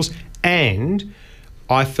schools. And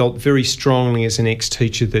I felt very strongly as an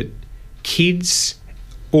ex-teacher that kids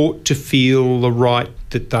ought to feel the right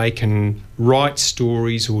that they can write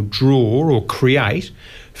stories or draw or create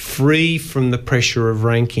free from the pressure of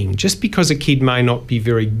ranking. Just because a kid may not be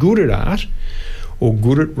very good at art or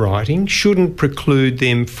good at writing shouldn't preclude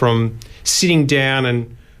them from sitting down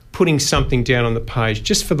and putting something down on the page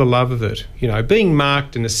just for the love of it. You know, being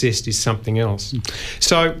marked and assessed is something else.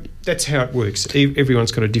 So that's how it works.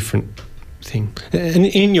 Everyone's got a different thing. And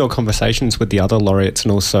in your conversations with the other laureates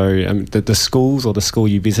and also the schools or the school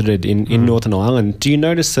you visited in Northern Ireland, do you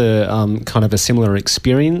notice a kind of a similar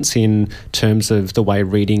experience in terms of the way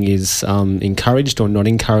reading is encouraged or not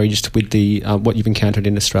encouraged with the what you've encountered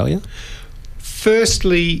in Australia?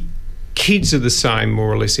 Firstly, kids are the same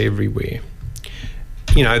more or less everywhere.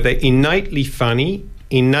 You know, they're innately funny,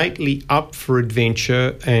 innately up for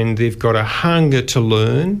adventure, and they've got a hunger to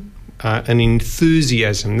learn, an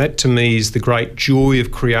enthusiasm. That to me is the great joy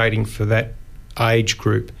of creating for that age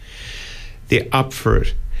group. They're up for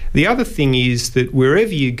it. The other thing is that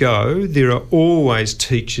wherever you go, there are always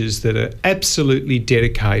teachers that are absolutely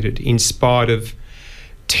dedicated in spite of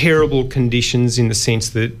terrible conditions, in the sense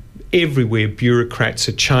that everywhere bureaucrats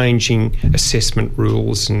are changing assessment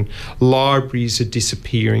rules and libraries are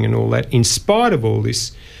disappearing and all that. In spite of all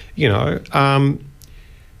this, you know,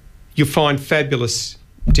 you'll find fabulous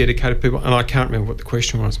dedicated people, and I can't remember what the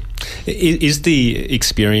question was. Is the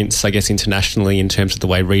experience, I guess, internationally in terms of the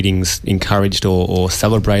way reading's encouraged or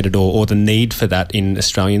celebrated or the need for that in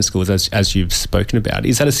Australian schools, as you've spoken about,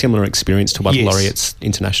 is that a similar experience to other laureates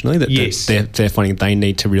internationally? That yes. They're finding they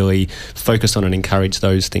need to really focus on and encourage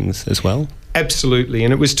those things as well? Absolutely,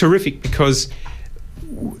 and it was terrific because,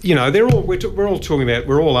 you know, we're all talking about,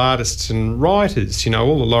 we're all artists and writers. You know,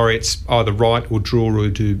 all the laureates either write or draw or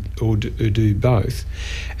do both.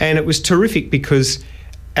 And it was terrific because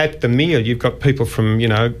at the meal you've got people from, you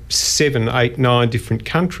know, 7, 8, 9 different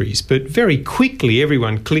countries, but very quickly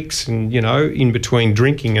everyone clicks, and, you know, in between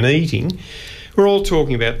drinking and eating, we're all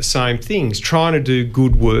talking about the same things, trying to do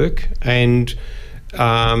good work, and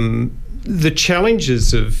the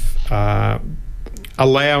challenges of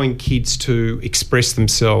allowing kids to express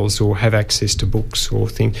themselves or have access to books or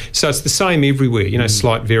things. So it's the same everywhere, you know,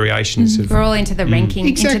 slight variations of... We're all into the ranking,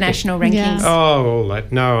 international rankings. Yeah. Oh, all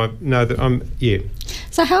that. No, yeah.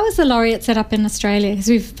 So how is the laureate set up in Australia? Because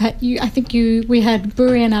we've had we had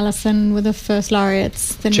Bury and Allison were the first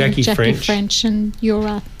laureates, then Jackie French, and you're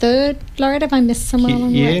a third laureate. Have I missed someone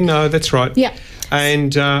along the way? Yeah, no, that's right. Yeah.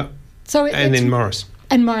 And then Morris.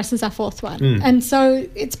 And Morris is our fourth one. And so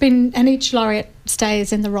it's been, and each laureate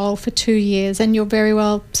stays in the role for 2 years, and you're very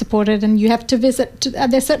well supported, and you have to visit. Are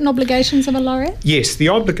there certain obligations of a laureate? Yes, the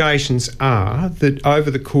obligations are that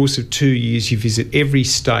over the course of 2 years you visit every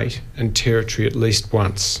state and territory at least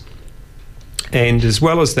once. And as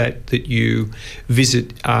well as that you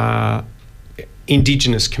visit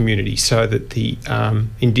Indigenous communities, so that the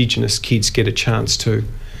Indigenous kids get a chance to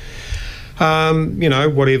you know,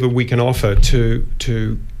 whatever we can offer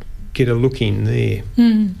to get a look in there.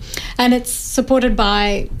 And it's supported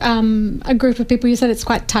by a group of people. You said it's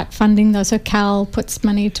quite tight funding though, so Cal puts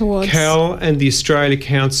money towards... Cal and the Australia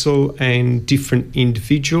Council and different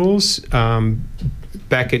individuals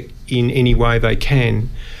back it in any way they can.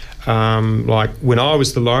 Like when I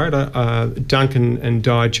was the laureate, Duncan and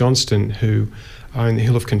Di Johnston, who own the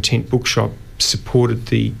Hill of Content bookshop, supported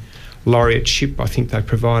the laureateship. I think they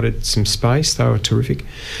provided some space. They were terrific.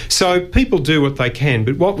 So people do what they can,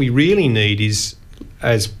 but what we really need is,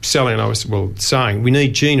 as Sally and I was saying, we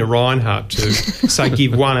need Gina Reinhardt to say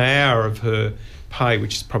give 1 hour of her pay,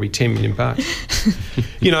 which is probably $10 million.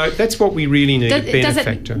 You know, that's what we really need. A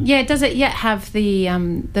benefactor. Does it yet have the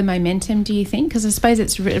momentum, do you think? Because I suppose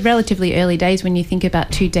it's relatively early days when you think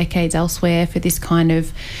about 2 decades elsewhere for this kind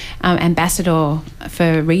of ambassador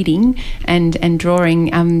for reading and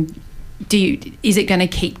drawing. Is it going to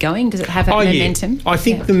keep going? Does it have that momentum? Yeah. I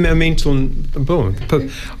think the momentum...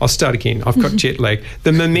 I'll start again. I've got jet lag.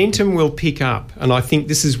 The momentum will pick up, and I think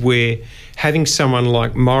this is where having someone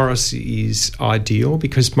like Morris is ideal,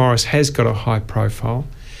 because Morris has got a high profile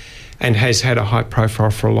and has had a high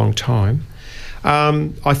profile for a long time.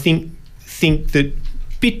 I think that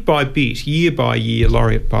bit by bit, year by year,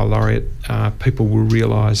 laureate by laureate, people will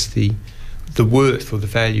realise the worth or the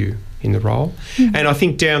value in the role. And I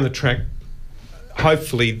think down the track,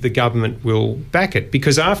 hopefully the government will back it,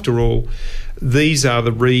 because after all, these are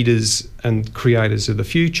the readers and creators of the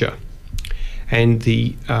future. And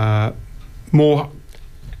the more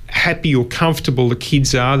happy or comfortable the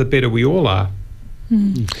kids are, the better we all are.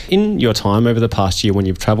 In your time over the past year when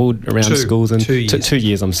you've travelled around schools and 2 years. 2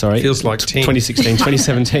 years, I'm sorry. Feels like 10. 2016,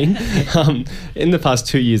 2017. In the past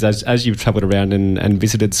 2 years, as you've travelled around and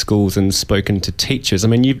visited schools and spoken to teachers, I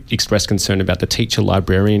mean, you've expressed concern about the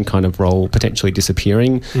teacher-librarian kind of role potentially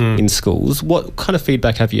disappearing in schools. What kind of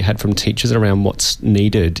feedback have you had from teachers around what's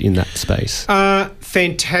needed in that space?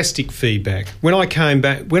 Fantastic feedback. When I came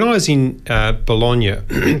back, when I was in Bologna,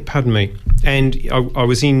 pardon me, and I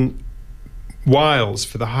was in Wales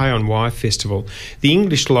for the Hay on Wye Festival, the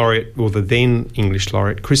English laureate, or the then English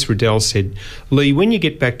laureate, Chris Riddell, said, Leigh, when you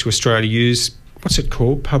get back to Australia, use, what's it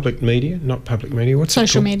called? Public media? Not public media. What's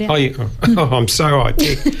Social it called? media. Oh, yeah. Oh, I'm so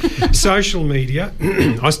high-tech. Social media.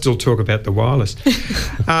 I still talk about the wireless.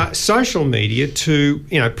 Social media to,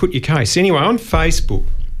 put your case. Anyway, on Facebook,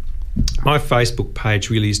 my Facebook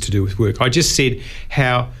page really is to do with work. I just said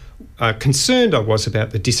how concerned I was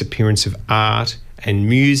about the disappearance of art and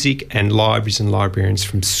music and libraries and librarians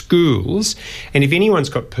from schools. And if anyone's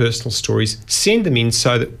got personal stories, send them in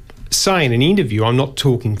so that, say in an interview, I'm not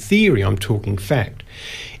talking theory, I'm talking fact.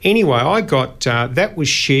 Anyway, I got, that was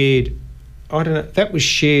shared,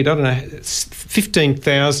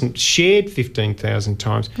 15,000, shared 15,000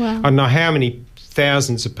 times. Wow. I don't know how many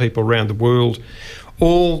thousands of people around the world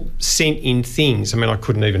all sent in things. I mean, I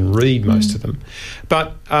couldn't even read most of them.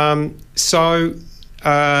 But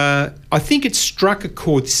I think it struck a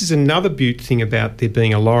chord. This is another beaut thing about there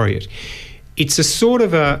being a laureate. It's a sort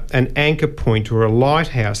of an anchor point or a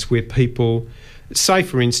lighthouse where people, say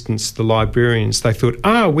for instance the librarians, they thought,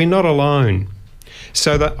 we're not alone.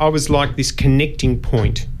 So that I was like this connecting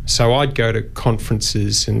point. So I'd go to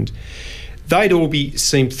conferences and they'd all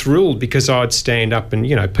seem thrilled because I'd stand up and,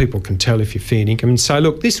 people can tell if you're fair income and say,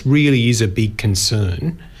 look, this really is a big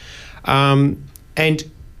concern. And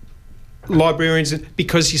librarians,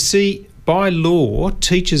 because you see, by law,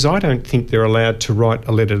 teachers, I don't think they're allowed to write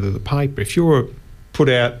a letter to the paper. If you're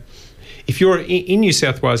in New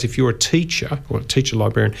South Wales, if you're a teacher or a teacher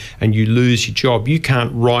librarian and you lose your job, you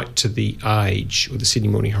can't write to the Age or the Sydney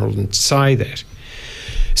Morning Herald and say that.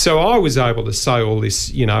 So I was able to say all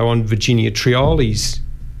this, on Virginia Trioli's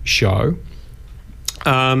show,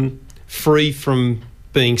 free from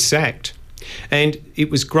being sacked. And it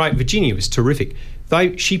was great. Virginia was terrific.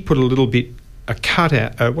 She put a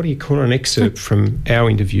cutout, an excerpt from our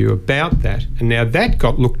interview about that. And now that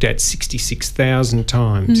got looked at 66,000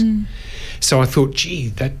 times. So I thought, gee,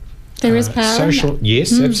 that... There is power. Social,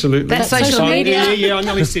 yes, absolutely. That's social media. Yeah, I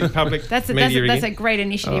nearly said public media. That's a great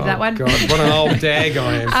initiative, that one. God, what an old dag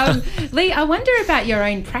I am. Leigh, I wonder about your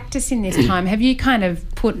own practice in this time. Have you kind of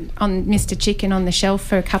put on Mr. Chicken on the shelf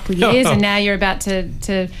for a couple of years and now you're about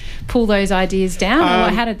to pull those ideas down? Or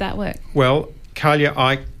how did that work? Well, Kulja,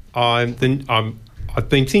 I've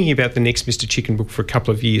been thinking about the next Mr. Chicken book for a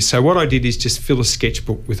couple of years. So what I did is just fill a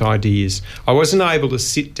sketchbook with ideas. I wasn't able to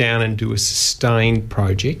sit down and do a sustained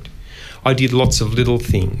project. I did lots of little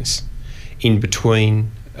things in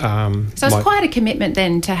between. So it's quite a commitment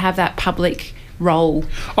then to have that public role.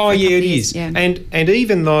 Oh, yeah, it is. Yeah. And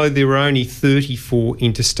even though there were only 34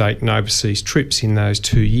 interstate and overseas trips in those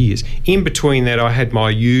 2 years, in between that I had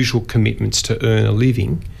my usual commitments to earn a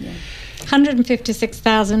living. Yeah.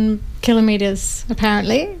 156,000 kilometres,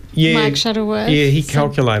 apparently. Yeah, Mike Shuttleworth. Yeah, he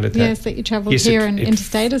calculated that. Yes, that you travelled here and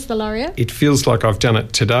interstate as the laureate. It feels like I've done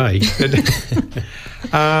it today.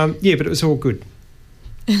 But it was all good.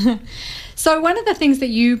 So one of the things that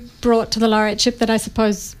you brought to the laureateship that I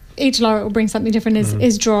suppose each laureate will bring something different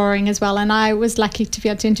is drawing as well. And I was lucky to be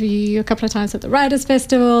able to interview you a couple of times at the Writers'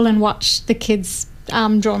 Festival and watch the kids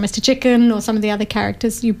draw Mr. Chicken or some of the other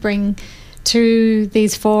characters you bring to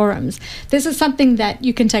these forums. This is something that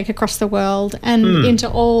you can take across the world and into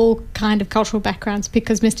all kind of cultural backgrounds,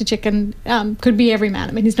 because Mr. Chicken could be every man.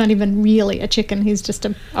 I mean, he's not even really a chicken. He's just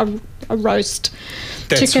a roast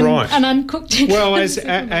That's chicken, right. an uncooked chicken. Well,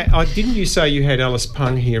 didn't you say you had Alice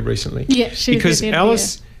Punn here recently? Yeah, she because did.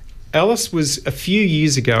 Alice was a few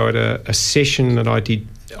years ago at a session that I did,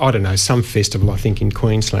 I don't know, some festival, I think, in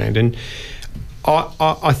Queensland, and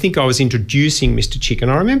I think I was introducing Mr. Chicken.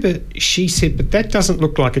 I remember she said, but that doesn't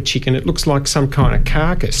look like a chicken, it looks like some kind of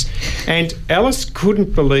carcass. And Alice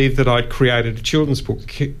couldn't believe that I'd created a children's book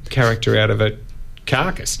character out of a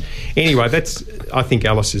carcass. Anyway, I think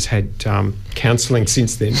Alice has had counselling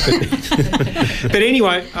since then. But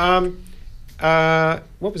anyway,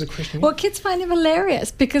 what was the question? Well, kids find him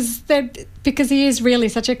hilarious because he is really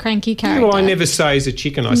such a cranky character. Well, I never say he's a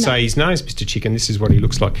chicken. I say his name's Mr. Chicken. This is what he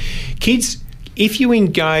looks like. Kids, if you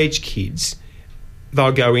engage kids,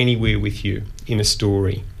 they'll go anywhere with you in a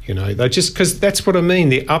story. They just, because that's what I mean.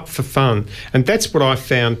 They're up for fun, and that's what I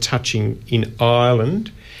found touching in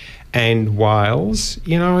Ireland and Wales,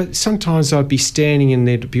 you know, sometimes I'd be standing and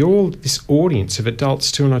there'd be all this audience of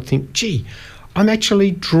adults too, and I'd think, gee, I'm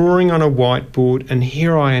actually drawing on a whiteboard and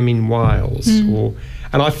here I am in Wales.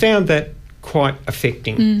 And I found that quite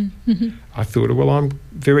affecting. I thought, well, I'm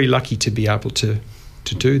very lucky to be able to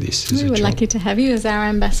do this as a We were job. lucky to have you as our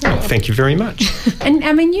ambassador. Oh, thank you very much. And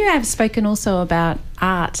I mean, you have spoken also about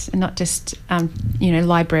art, and not just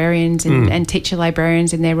librarians and teacher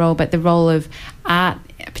librarians in their role, but the role of art,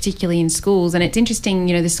 particularly in schools. And it's interesting,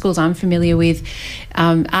 the schools I'm familiar with,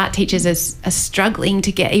 art teachers are struggling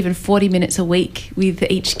to get even 40 minutes a week with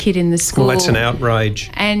each kid in the school. Well, that's an outrage.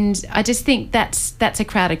 And I just think that's a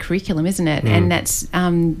crowded curriculum, isn't it? And that's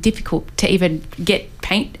difficult to even get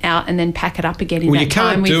paint out and then pack it up again in that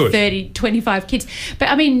time with 30, 25 kids. But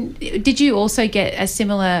I mean, did you also get a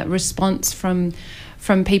similar response from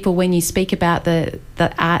people when you speak about the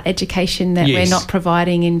art education that we're not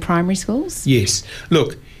providing in primary schools? Yes.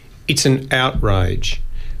 Look, it's an outrage.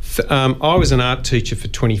 I was an art teacher for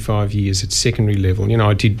 25 years at secondary level.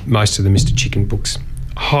 I did most of the Mr. Chicken books,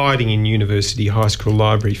 hiding in university high school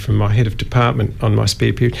library from my head of department on my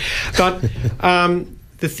spare period. But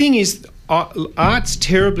the thing is, art's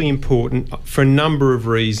terribly important for a number of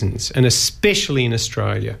reasons, and especially in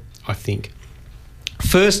Australia, I think.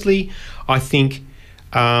 Firstly, I think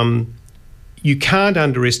you can't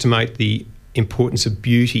underestimate the importance of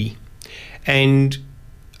beauty, and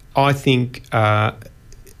I think a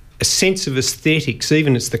sense of aesthetics,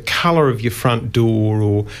 even it's the colour of your front door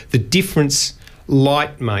or the difference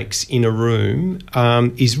light makes in a room,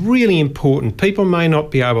 is really important. People may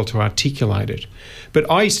not be able to articulate it, but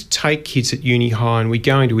I used to take kids at uni high and we'd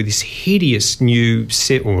go into this hideous new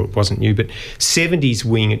set, or it wasn't new, but 70s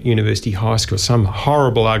wing at University High School, some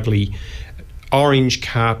horrible, ugly orange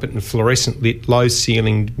carpet and fluorescent lit,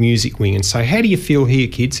 low-ceilinged music wing, and say, how do you feel here,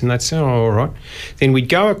 kids? And they'd say, oh, all right. Then we'd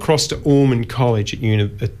go across to Ormond College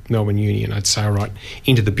at Melbourne Uni, and I'd say, all right,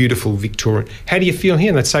 into the beautiful Victorian. How do you feel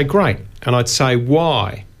here? And they'd say, great. And I'd say,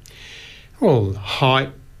 why? Well,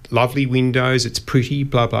 height, lovely windows, it's pretty,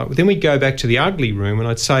 blah, blah. Then we'd go back to the ugly room, and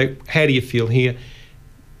I'd say, how do you feel here?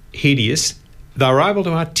 Hideous. They were able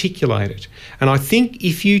to articulate it. And I think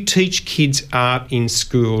if you teach kids art in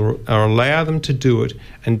school or allow them to do it,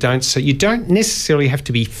 and don't say, you don't necessarily have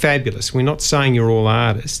to be fabulous. We're not saying you're all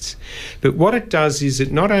artists. But what it does is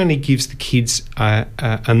it not only gives the kids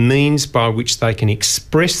a means by which they can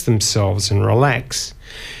express themselves and relax,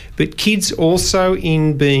 but kids also,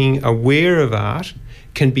 in being aware of art,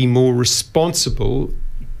 can be more responsible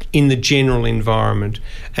in the general environment.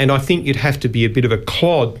 And I think you'd have to be a bit of a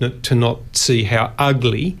clod to not see how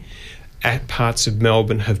ugly parts of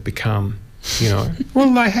Melbourne have become,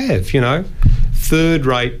 Well, they have,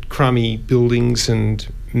 third-rate crummy buildings and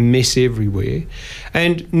mess everywhere.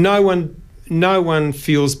 And no one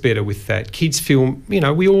feels better with that. Kids feel,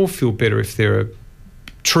 we all feel better if there are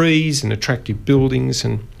trees and attractive buildings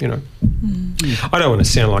and, I don't want to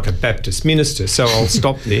sound like a Baptist minister, so I'll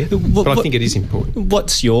stop there, but I think it is important.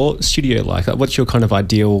 What's your studio like? What's your kind of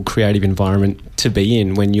ideal creative environment to be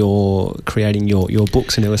in when you're creating your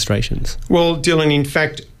books and illustrations? Well, Dylan, in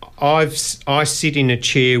fact, I sit in a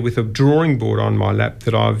chair with a drawing board on my lap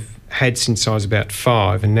that I've had since I was about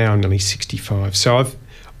 5, and now I'm nearly 65. So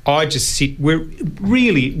I just sit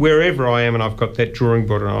wherever I am and I've got that drawing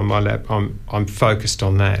board on my lap, I'm focused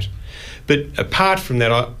on that. But apart from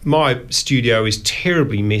that, my studio is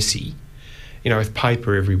terribly messy, with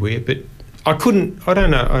paper everywhere. But I don't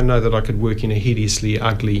know. I know that I could work in a hideously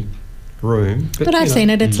ugly room. But I've seen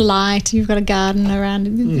it. It's light. You've got a garden around.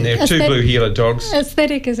 There are 2 blue heeler dogs.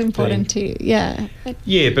 Aesthetic is important to you, yeah.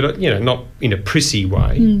 Yeah, but not in a prissy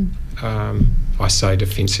way. I say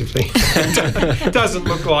defensively. It doesn't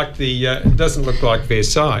look like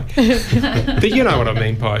Versailles. But you know what I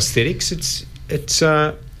mean by aesthetics. It's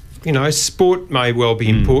sport may well be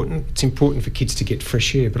important. It's important for kids to get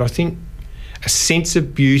fresh air, but I think a sense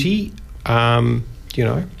of beauty, and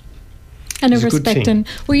a respect, and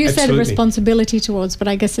you said a responsibility towards, but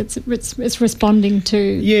I guess it's responding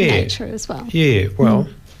to nature as well. Yeah, well,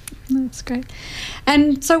 that's great.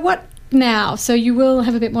 And so what now? So you will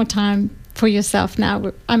have a bit more time for yourself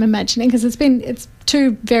now, I'm imagining, because it's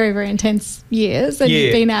 2 very, very intense years, and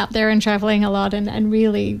you've been out there and travelling a lot and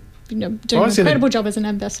really doing an incredible job as an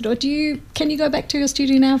ambassador. Can you go back to your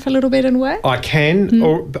studio now for a little bit and work? I can,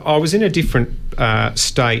 or I was in a different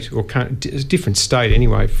state, or different state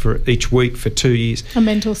anyway, for each week for 2 years. A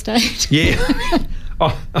mental state. Yeah.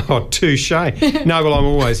 Touche. No, well, I'm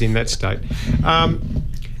always in that state.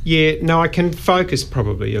 I can focus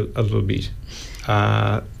probably a little bit.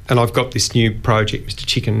 And I've got this new project, Mr.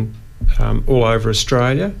 Chicken, all over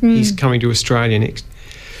Australia. He's coming to Australia next.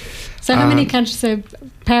 So how many countries? So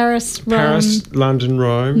Paris, Rome. Paris, London,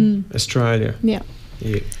 Rome, Australia. Yeah.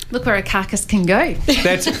 Yeah. Look where a carcass can go.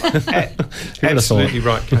 That's absolutely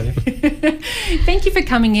right, Katie. Thank you for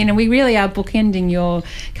coming in, and we really are bookending your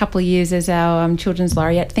couple of years as our Children's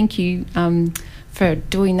Laureate. Thank you for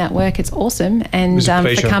doing that work. It's awesome, and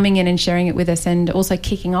for coming in and sharing it with us, and also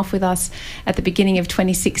kicking off with us at the beginning of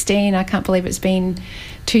 2016. I can't believe it's been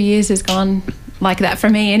 2 years has gone like that for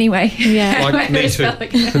me anyway. Yeah. Like me too.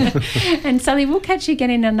 And Sally, we'll catch you again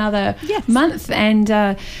in another month,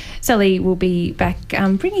 and Sally will be back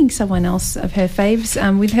bringing someone else of her faves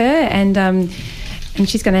with her, and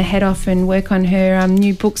she's going to head off and work on her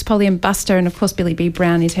new books, Polly and Buster, and of course Billy B.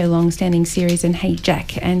 Brown is her long-standing series, and Hey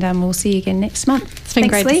Jack, and we'll see you again next month. It's been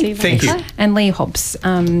great to see you. Thank you. And Leigh Hobbs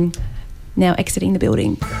now exiting the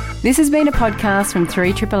building. This has been a podcast from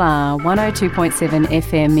 3RRR 102.7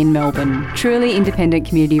 FM in Melbourne. Truly independent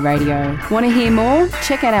community radio. Want to hear more?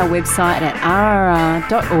 Check out our website at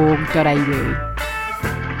rrr.org.au.